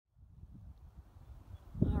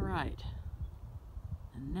right.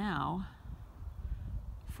 And now,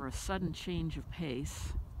 for a sudden change of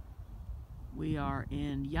pace, we are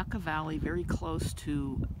in Yucca Valley, very close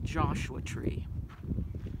to Joshua Tree.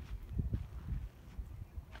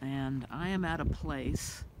 And I am at a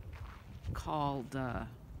place called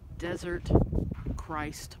Desert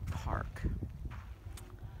Christ Park.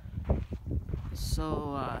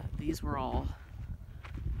 So these are all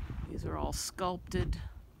sculpted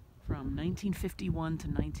from 1951 to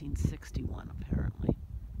 1961, apparently.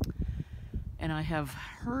 And I have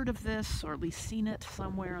heard of this, or at least seen it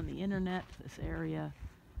somewhere on the internet, this area,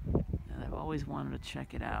 and I've always wanted to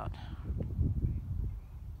check it out.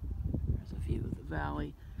 There's a view of the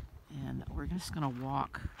valley, and we're just going to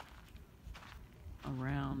walk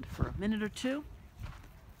around for a minute or two.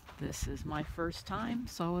 This is my first time,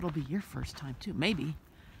 so it'll be your first time too, maybe.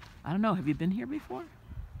 I don't know, have you been here before?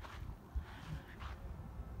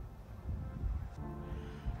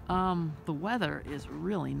 The weather is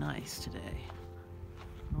really nice today.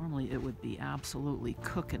 Normally it would be absolutely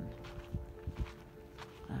cooking.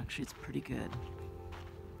 Actually, it's pretty good.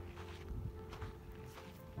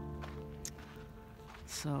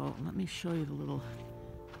 So let me show you the little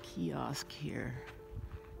kiosk here.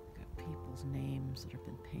 Got people's names that have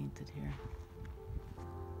been painted here.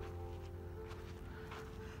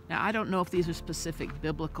 Now, I don't know if these are specific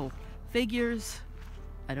biblical figures.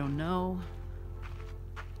 I don't know.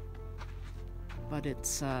 But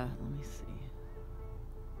it's, let me see.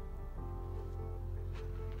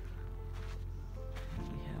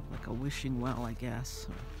 We have like a wishing well, I guess.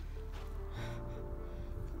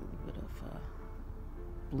 A little bit of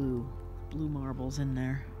blue marbles in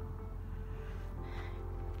there.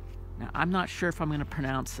 Now, I'm not sure if I'm going to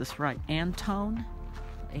pronounce this right. Antoine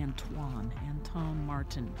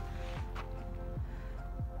Martin.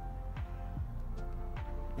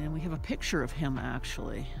 And we have a picture of him,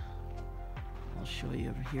 actually. I'll show you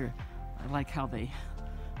over here. I like how they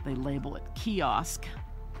label it kiosk,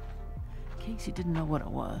 in case you didn't know what it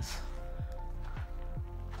was.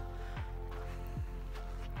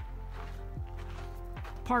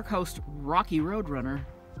 Park host Rocky Roadrunner.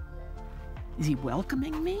 Is he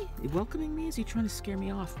welcoming me? Is he welcoming me? Is he trying to scare me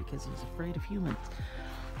off because he's afraid of humans?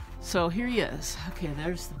 So here he is. Okay,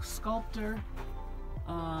 there's the sculptor.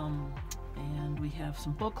 And we have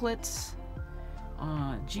some booklets.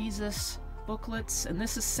 Jesus booklets. And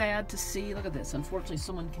this is sad to see. Look at this. Unfortunately,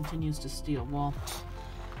 someone continues to steal. Well,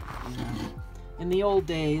 in the old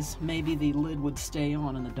days, maybe the lid would stay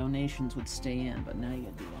on and the donations would stay in, but now you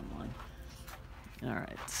gotta do it online.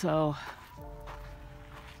 Alright, so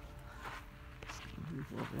move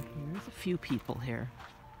over here. There's a few people here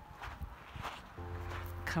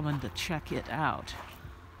coming to check it out.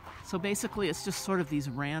 So basically it's just sort of these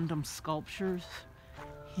random sculptures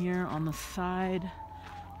here on the side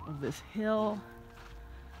of this hill.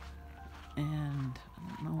 And I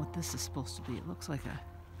don't know what this is supposed to be. It looks like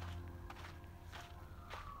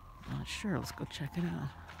I'm not sure. Let's go check it out.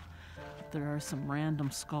 But there are some random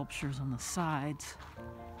sculptures on the sides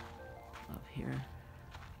of here.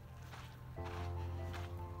 I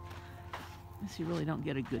guess you really don't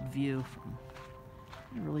get a good view from,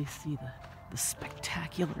 you really see the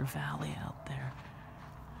spectacular valley out there.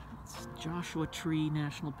 It's Joshua Tree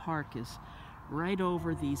National Park is right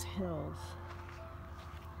over these hills.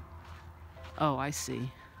 Oh, I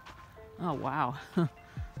see. Oh, wow.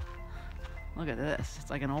 Look at this. It's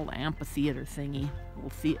like an old amphitheater thingy.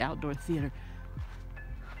 Little outdoor theater.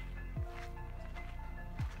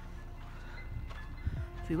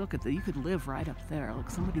 See, look at that. You could live right up there. Look,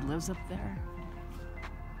 somebody lives up there.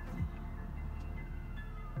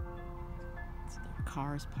 It's their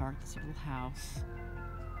cars parked. It's a little house.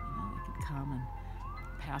 You know, they could come and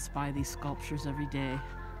pass by these sculptures every day.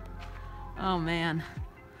 Oh, man.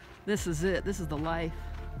 This is it. This is the life.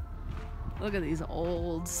 Look at these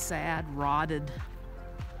old, sad, rotted.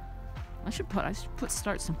 I should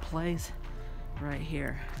start some plays right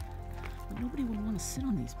here. But nobody would want to sit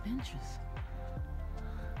on these benches.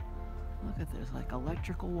 Look at there's like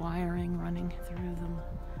electrical wiring running through them.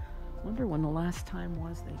 Wonder when the last time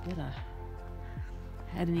was they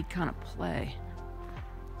had any kind of play.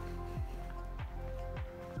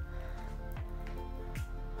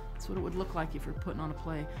 That's what it would look like if you're putting on a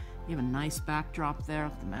play. You have a nice backdrop there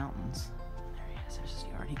with the mountains. There he is. There's his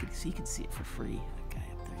yard. He could see it for free. That guy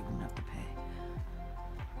up there, he wouldn't have to pay.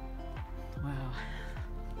 Wow.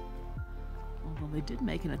 Although they did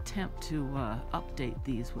make an attempt to update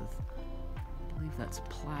these with, I believe that's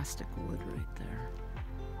plastic wood right there.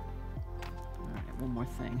 All right, one more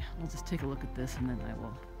thing. We'll just take a look at this and then I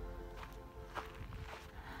will.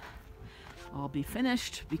 I'll be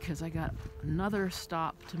finished because I got another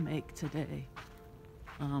stop to make today.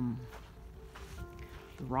 The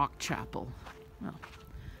Rock Chapel. Well,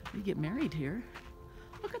 we get married here.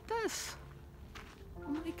 Look at this. Oh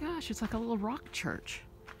my gosh, it's like a little rock church.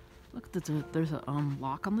 Look, there's a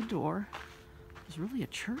lock on the door. There's really a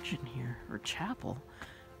church in here, or a chapel.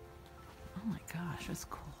 Oh my gosh, that's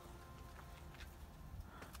cool.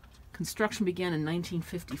 Construction began in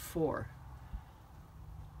 1954.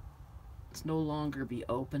 It's no longer be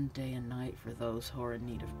open day and night for those who are in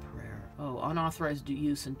need of prayer. Oh, unauthorized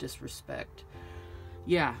use and disrespect.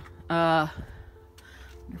 Yeah, wonder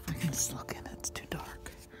if I can just look in it. It's too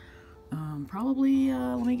dark. Probably,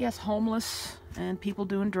 let me guess, homeless and people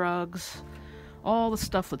doing drugs. All the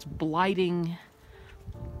stuff that's blighting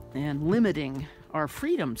and limiting our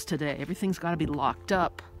freedoms today. Everything's got to be locked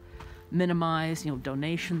up, minimized. You know,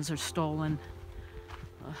 donations are stolen.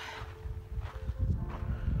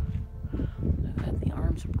 The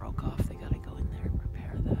arms broke off. They got to go in there and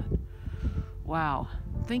repair that. Wow.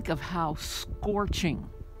 Think of how scorching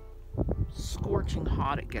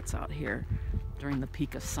hot it gets out here during the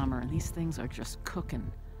peak of summer. And these things are just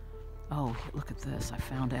cooking. Oh, look at this. I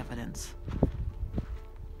found evidence.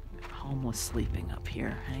 Homeless sleeping up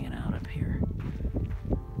here, hanging out up here.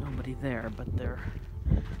 Nobody there, but they're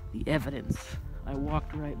the evidence. I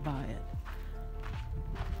walked right by it.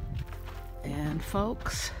 And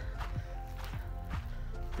folks,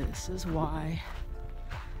 this is why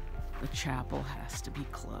the chapel has to be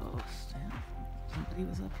closed. And somebody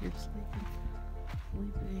was up here sleeping.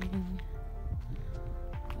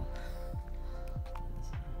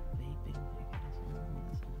 Vaping, I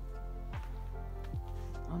guess.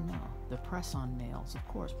 Oh no, the press-on nails. Of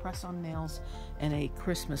course, press-on nails and a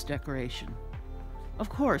Christmas decoration. Of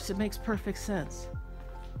course, it makes perfect sense.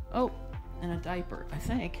 Oh, and a diaper, I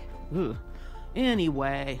think. Ugh.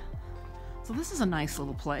 Anyway, so this is a nice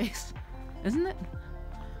little place, isn't it?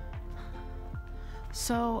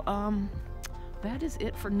 So, that is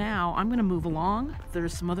it for now. I'm going to move along.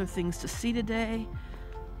 There's some other things to see today,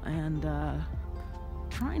 and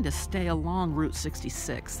trying to stay along Route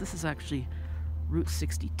 66. This is actually Route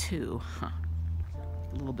 62, a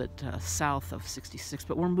little bit south of 66,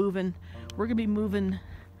 but we're going to be moving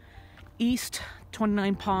east,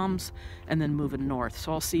 29 Palms, and then moving north.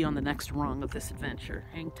 So I'll see you on the next rung of this adventure.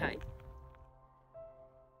 Hang tight.